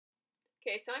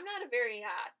Okay, so I'm not a very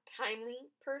timely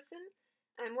person.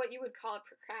 I'm what you would call a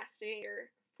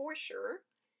procrastinator for sure,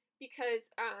 because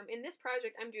in this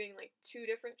project I'm doing like two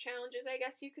different challenges, I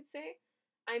guess you could say.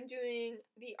 I'm doing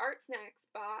the Art Snacks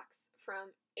box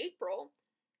from April,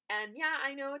 and yeah,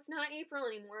 I know it's not April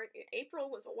anymore. April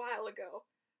was a while ago,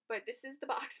 but this is the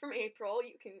box from April.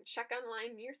 You can check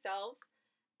online yourselves.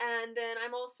 And then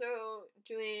I'm also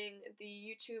doing the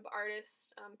YouTube Artist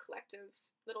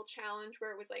Collective's little challenge where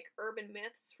it was like urban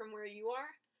myths from where you are.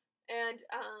 And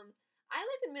I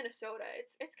live in Minnesota.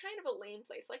 It's kind of a lame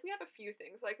place. Like we have a few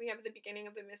things. Like we have the beginning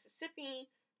of the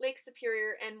Mississippi, Lake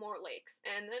Superior, and more lakes.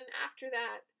 And then after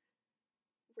that,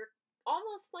 we're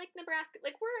almost like Nebraska.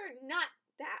 Like we're not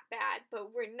that bad,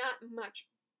 but we're not much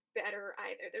better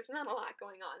either. There's not a lot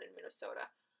going on in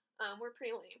Minnesota. We're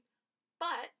pretty lame.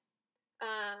 But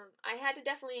I had to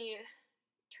definitely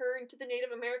turn to the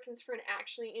Native Americans for an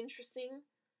actually interesting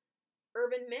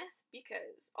urban myth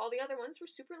because all the other ones were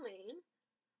super lame.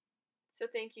 So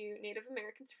thank you, Native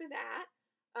Americans, for that.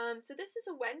 So this is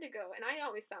a Wendigo, and I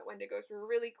always thought Wendigos were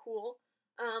really cool.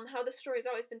 How the story's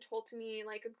always been told to me,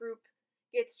 like a group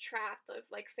gets trapped of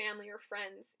like family or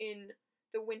friends in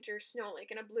the winter snow,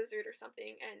 like in a blizzard or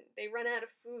something, and they run out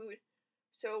of food.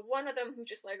 So one of them who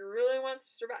just like really wants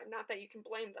to survive, not that you can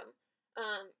blame them,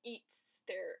 eats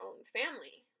their own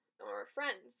family or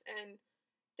friends, and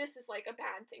this is like a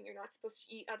bad thing. You're not supposed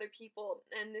to eat other people,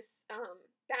 and this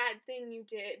bad thing you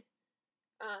did,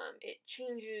 it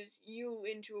changes you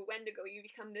into a Wendigo. You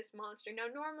become this monster. Now,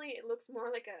 normally it looks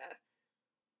more like a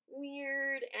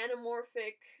weird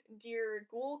anamorphic deer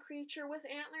ghoul creature with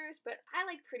antlers, but I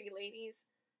like pretty ladies,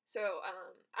 so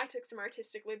I took some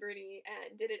artistic liberty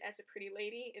and did it as a pretty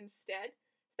lady instead,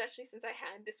 especially since I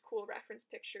had this cool reference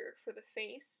picture for the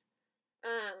face.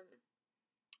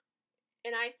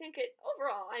 And I think it,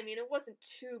 overall, I mean, it wasn't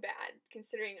too bad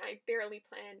considering I barely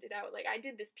planned it out. Like, I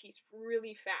did this piece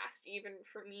really fast, even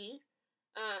for me.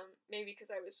 Maybe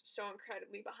because I was so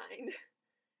incredibly behind.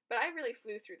 But I really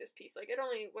flew through this piece. Like, it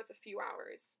only was a few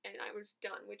hours, and I was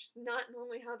done, which is not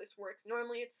normally how this works.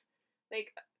 Normally, it's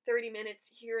like 30 minutes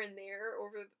here and there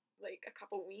over, like, a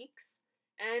couple weeks.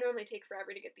 And I normally take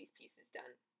forever to get these pieces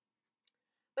done.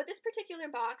 But this particular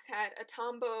box had a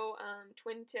Tombow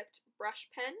twin-tipped brush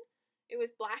pen. It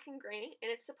was black and gray,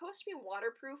 and it's supposed to be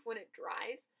waterproof when it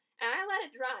dries. And I let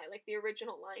it dry, like the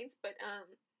original lines, but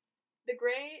the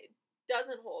gray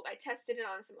doesn't hold. I tested it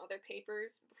on some other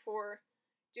papers before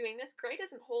doing this. Gray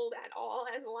doesn't hold at all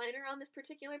as a liner on this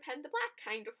particular pen. The black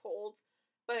kind of holds,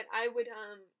 but I would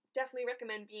definitely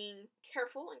recommend being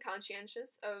careful and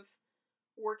conscientious of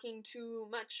working too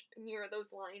much near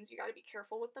those lines. You got to be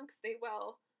careful with them because they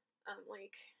will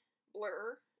like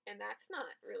blur, and that's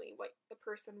not really what the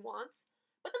person wants.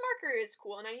 But the marker is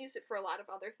cool, and I use it for a lot of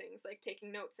other things, like taking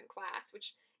notes in class,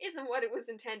 which isn't what it was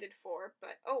intended for,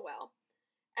 but oh well.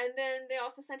 And then they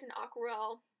also sent an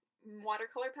aquarelle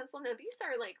watercolor pencil. Now, these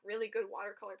are like really good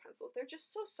watercolor pencils. They're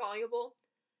just so soluble,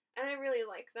 and I really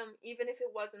like them, even if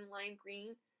it was in lime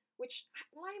green, which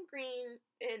lime green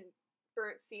and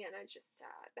burnt sienna just,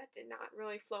 that did not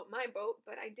really float my boat,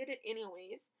 but I did it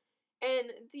anyways.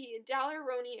 And the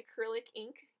Daler-Rowney acrylic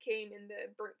ink came in the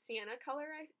burnt sienna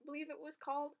color, I believe it was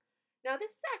called. Now,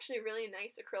 this is actually really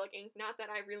nice acrylic ink. Not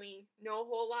that I really know a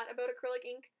whole lot about acrylic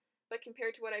ink, but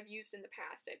compared to what I've used in the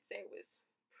past, I'd say it was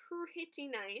pretty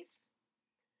nice.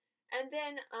 And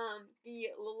then the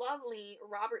lovely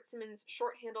Robert Simmons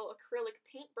short handle acrylic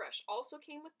paintbrush also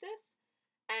came with this.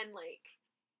 And like,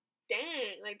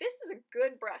 dang, like this is a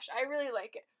good brush. I really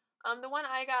like it. The one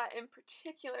I got in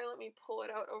particular, let me pull it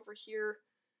out over here.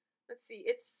 Let's see,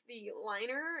 it's the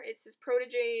liner. It's this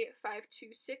Protege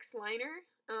 526 liner,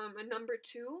 a number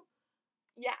 2.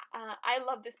 Yeah, I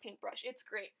love this paintbrush. It's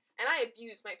great. And I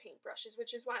abuse my paintbrushes,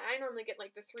 which is why I normally get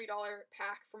like the $3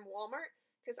 pack from Walmart,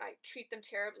 because I treat them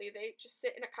terribly. They just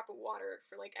sit in a cup of water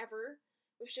for like ever,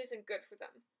 which isn't good for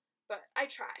them. But I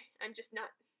try. I'm just not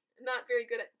very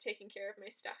good at taking care of my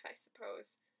stuff, I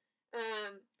suppose.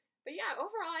 But yeah,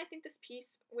 overall, I think this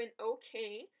piece went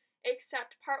okay,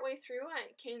 except partway through,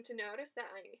 I came to notice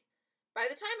that by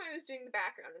the time I was doing the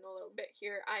background in a little bit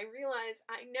here, I realized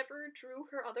I never drew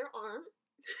her other arm.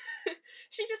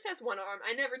 She just has one arm.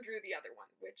 I never drew the other one,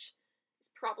 which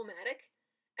is problematic.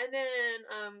 And then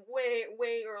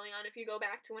way early on, if you go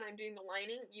back to when I'm doing the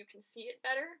lining, you can see it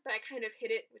better, but I kind of hid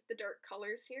it with the dark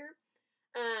colors here.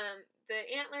 The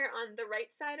antler on the right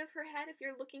side of her head, if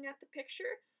you're looking at the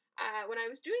picture, when I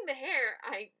was doing the hair,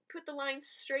 I put the line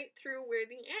straight through where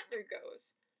the antler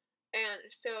goes. And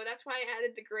so that's why I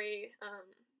added the gray,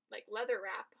 like leather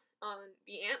wrap on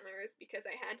the antlers, because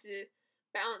I had to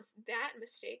balance that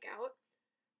mistake out.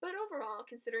 But But overall,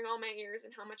 considering all my errors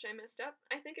and how much I messed up,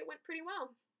 I think it went pretty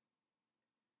well.